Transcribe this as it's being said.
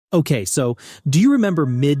Okay, so do you remember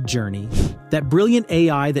Midjourney? That brilliant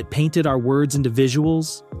AI that painted our words into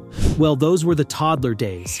visuals? Well, those were the toddler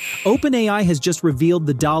days. OpenAI has just revealed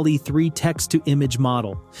the DALL-E 3 text-to-image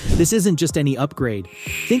model. This isn't just any upgrade.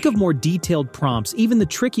 Think of more detailed prompts, even the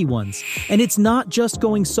tricky ones. And it's not just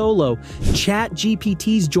going solo.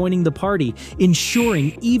 ChatGPT's joining the party,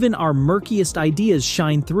 ensuring even our murkiest ideas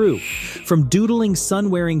shine through. From doodling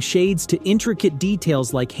sun-wearing shades to intricate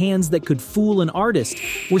details like hands that could fool an artist,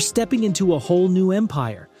 we're stepping into a whole new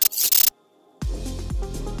empire.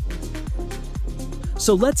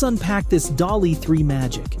 So let's unpack this DALL-E 3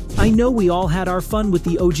 magic. I know we all had our fun with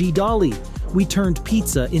the OG DALL-E. We turned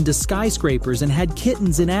pizza into skyscrapers and had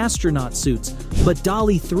kittens in astronaut suits. But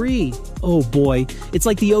DALL-E 3, oh boy, it's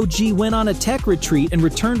like the OG went on a tech retreat and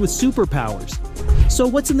returned with superpowers. So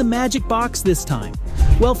what's in the magic box this time?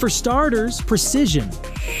 Well, for starters, precision.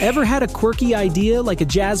 Ever had a quirky idea like a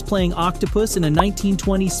jazz-playing octopus in a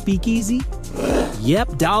 1920s speakeasy?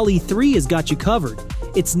 Yep, DALL-E 3 has got you covered.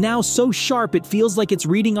 It's now so sharp it feels like it's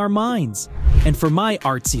reading our minds. And for my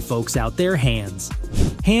artsy folks out there, hands.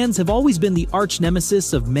 Hands have always been the arch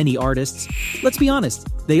nemesis of many artists. Let's be honest,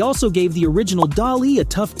 they also gave the original DALL-E a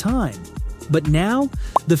tough time. But now,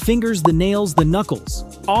 the fingers, the nails, the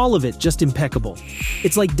knuckles, all of it just impeccable.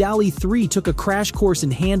 It's like DALL-E 3 took a crash course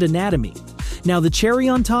in hand anatomy. Now the cherry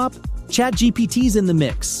on top? ChatGPT's in the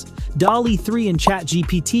mix. DALL-E 3 and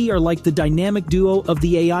ChatGPT are like the dynamic duo of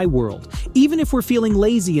the AI world. Even if we're feeling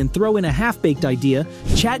lazy and throw in a half-baked idea,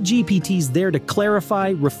 ChatGPT's there to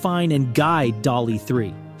clarify, refine, and guide DALL-E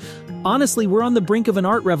 3. Honestly, we're on the brink of an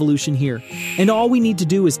art revolution here, and all we need to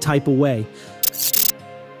do is type away.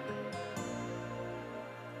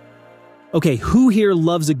 Okay, who here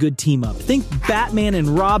loves a good team-up? Think Batman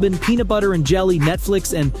and Robin, peanut butter and jelly,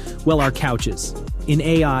 Netflix, and, well, our couches. In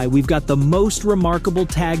AI, we've got the most remarkable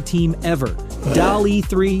tag team ever, DALL-E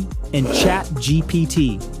 3 and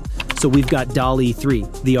ChatGPT. So we've got DALL-E 3,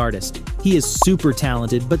 the artist. He is super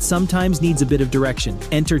talented, but sometimes needs a bit of direction.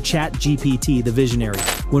 Enter ChatGPT, the visionary.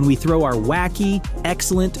 When we throw our wacky,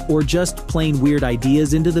 excellent, or just plain weird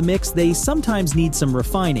ideas into the mix, they sometimes need some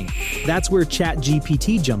refining. That's where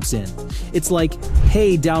ChatGPT jumps in. It's like,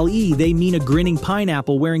 hey, DALL-E, they mean a grinning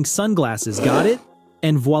pineapple wearing sunglasses, got it?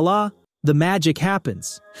 And voila, the magic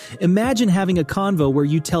happens. Imagine having a convo where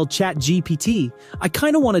you tell ChatGPT, I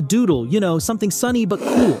kinda want to doodle, something sunny but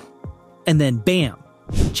cool. And then bam!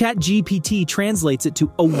 ChatGPT translates it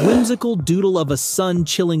to a whimsical doodle of a sun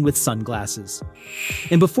chilling with sunglasses.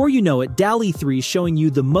 And before you know it, DALL-E 3 is showing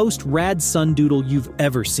you the most rad sun doodle you've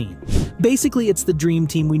ever seen. Basically, it's the dream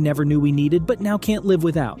team we never knew we needed, but now can't live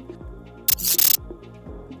without.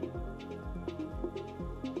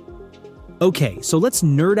 Okay, so let's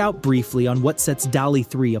nerd out briefly on what sets DALL-E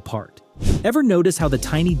 3 apart. Ever notice how the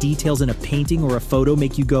tiny details in a painting or a photo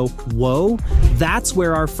make you go, whoa? That's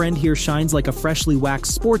where our friend here shines like a freshly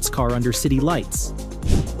waxed sports car under city lights.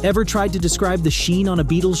 Ever tried to describe the sheen on a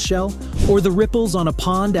beetle's shell? Or the ripples on a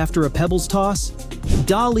pond after a pebbles toss?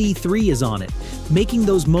 DALL-E 3 is on it, making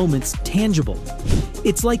those moments tangible.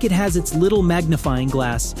 It's like it has its little magnifying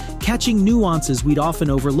glass, catching nuances we'd often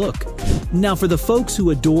overlook. Now for the folks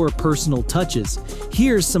who adore personal touches,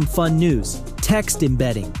 here's some fun news. Text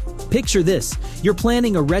embedding. Picture this, you're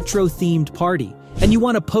planning a retro-themed party, and you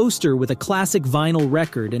want a poster with a classic vinyl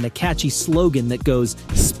record and a catchy slogan that goes,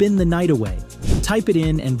 spin the night away. Type it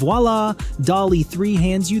in and voila, DALL-E 3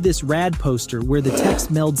 hands you this rad poster where the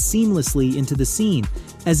text melds seamlessly into the scene,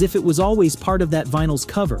 as if it was always part of that vinyl's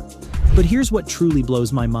cover. But here's what truly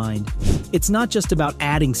blows my mind. It's not just about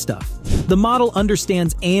adding stuff. The model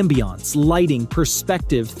understands ambiance, lighting,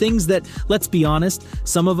 perspective, things that, let's be honest,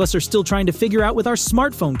 some of us are still trying to figure out with our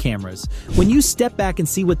smartphone cameras. When you step back and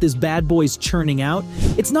see what this bad boy's churning out,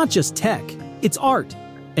 it's not just tech, it's art.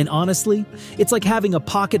 And honestly, it's like having a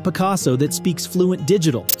pocket Picasso that speaks fluent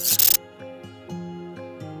digital.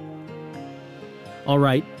 All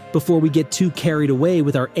right. Before we get too carried away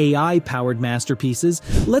with our AI-powered masterpieces,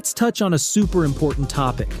 let's touch on a super important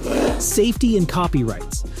topic: safety and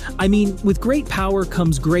copyrights. I mean, with great power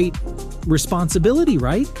comes great responsibility,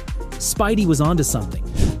 right? Spidey was onto something.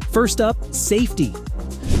 First up, safety.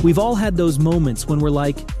 We've all had those moments when we're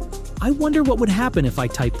like, I wonder what would happen if I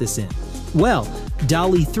type this in. Well,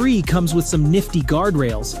 DALL-E 3 comes with some nifty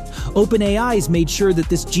guardrails. OpenAI's made sure that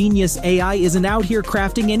this genius AI isn't out here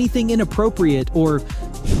crafting anything inappropriate or,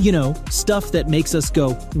 stuff that makes us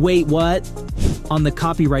go, wait, what? On the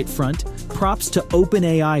copyright front, props to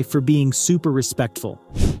OpenAI for being super respectful.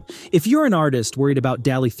 If you're an artist worried about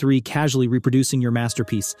DALL-E 3 casually reproducing your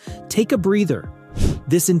masterpiece, take a breather.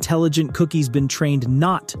 This intelligent cookie's been trained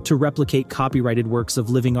not to replicate copyrighted works of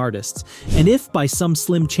living artists. And if by some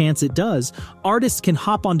slim chance it does, artists can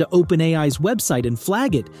hop onto OpenAI's website and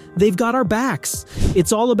flag it. They've got our backs.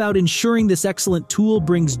 It's all about ensuring this excellent tool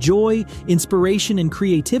brings joy, inspiration, and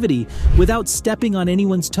creativity without stepping on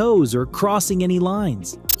anyone's toes or crossing any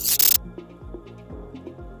lines.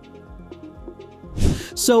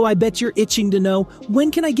 So I bet you're itching to know,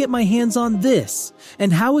 when can I get my hands on this?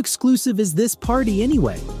 And how exclusive is this party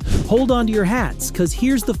anyway? Hold on to your hats, cause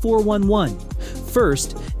here's the 411.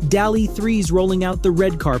 First, DALL-E 3's rolling out the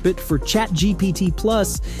red carpet for ChatGPT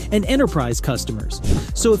Plus and enterprise customers.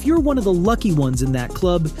 So if you're one of the lucky ones in that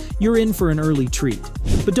club, you're in for an early treat.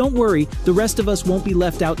 But don't worry, the rest of us won't be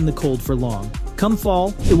left out in the cold for long. Come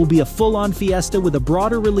fall, it will be a full-on fiesta with a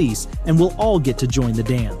broader release, and we'll all get to join the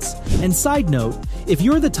dance. And side note, if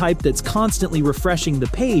you're the type that's constantly refreshing the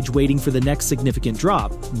page waiting for the next significant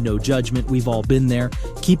drop, no judgment, we've all been there,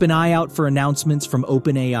 keep an eye out for announcements from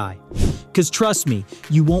OpenAI. Because trust me,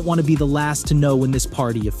 you won't want to be the last to know when this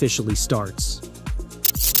party officially starts.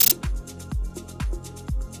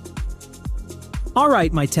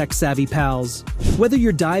 Alright, my tech-savvy pals. Whether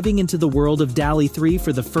you're diving into the world of DALL-E 3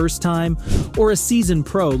 for the first time, or a seasoned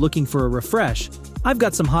pro looking for a refresh, I've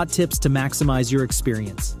got some hot tips to maximize your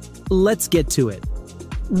experience. Let's get to it.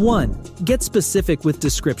 1. Get specific with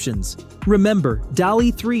descriptions. Remember,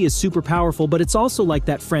 DALL-E 3 is super powerful, but it's also like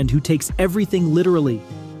that friend who takes everything literally.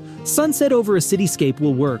 Sunset over a cityscape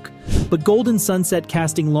will work, but golden sunset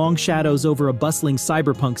casting long shadows over a bustling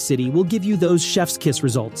cyberpunk city will give you those chef's kiss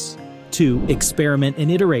results. 2. Experiment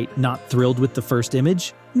and iterate. Not thrilled with the first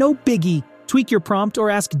image? No biggie. Tweak your prompt or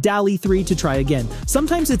ask DALL-E 3 to try again.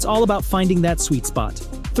 Sometimes it's all about finding that sweet spot.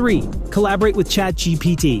 3. Collaborate with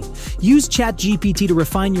ChatGPT. Use ChatGPT to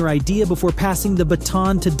refine your idea before passing the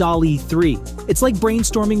baton to DALL-E 3. It's like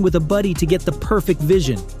brainstorming with a buddy to get the perfect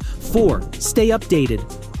vision. 4. Stay updated.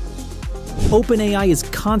 OpenAI is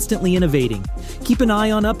constantly innovating. Keep an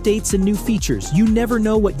eye on updates and new features. You never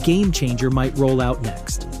know what game changer might roll out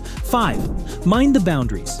next. 5. Mind the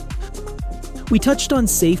boundaries. We touched on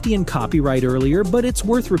safety and copyright earlier, but it's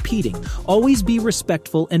worth repeating. Always be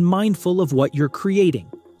respectful and mindful of what you're creating.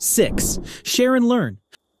 6. Share and learn.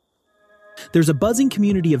 There's a buzzing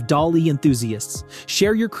community of DALL-E enthusiasts.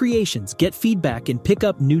 Share your creations, get feedback, and pick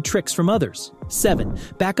up new tricks from others. 7.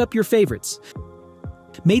 Back up your favorites.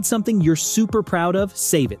 Made something you're super proud of?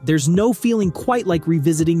 Save it. There's no feeling quite like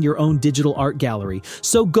revisiting your own digital art gallery.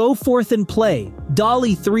 So go forth and play.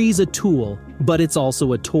 DALL-E 3's a tool, but it's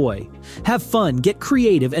also a toy. Have fun, get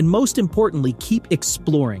creative, and most importantly, keep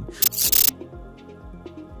exploring.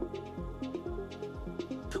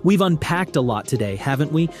 We've unpacked a lot today,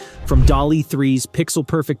 haven't we? From DALL-E 3's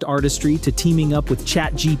pixel-perfect artistry to teaming up with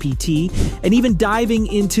ChatGPT, and even diving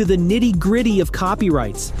into the nitty-gritty of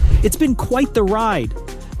copyrights. It's been quite the ride.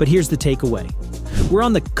 But here's the takeaway. We're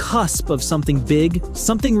on the cusp of something big,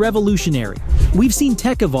 something revolutionary. We've seen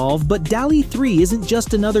tech evolve, but DALL-E 3 isn't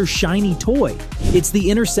just another shiny toy. It's the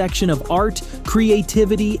intersection of art,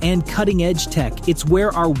 creativity, and cutting-edge tech. It's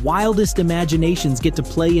where our wildest imaginations get to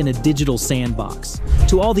play in a digital sandbox.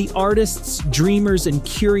 To all the artists, dreamers, and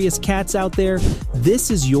curious cats out there, this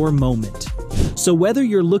is your moment. So whether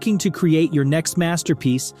you're looking to create your next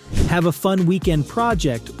masterpiece, have a fun weekend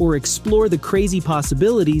project, or explore the crazy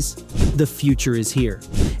possibilities, the future is here.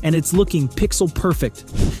 And it's looking pixel perfect.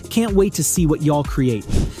 Can't wait to see what y'all create.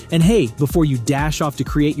 And hey, before you dash off to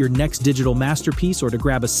create your next digital masterpiece or to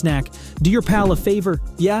grab a snack, do your pal a favor,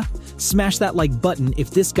 yeah? Smash that like button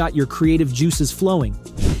if this got your creative juices flowing.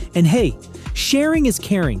 And hey, sharing is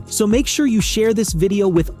caring, so make sure you share this video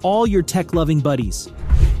with all your tech-loving buddies.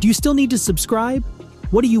 Do you still need to subscribe?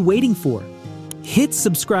 What are you waiting for? Hit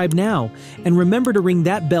subscribe now, and remember to ring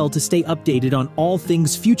that bell to stay updated on all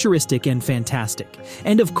things futuristic and fantastic.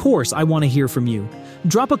 And of course, I want to hear from you.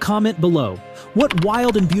 Drop a comment below. What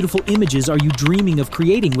wild and beautiful images are you dreaming of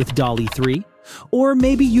creating with DALL-E 3? Or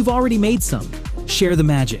maybe you've already made some. Share the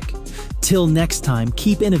magic. Till next time,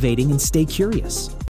 keep innovating and stay curious.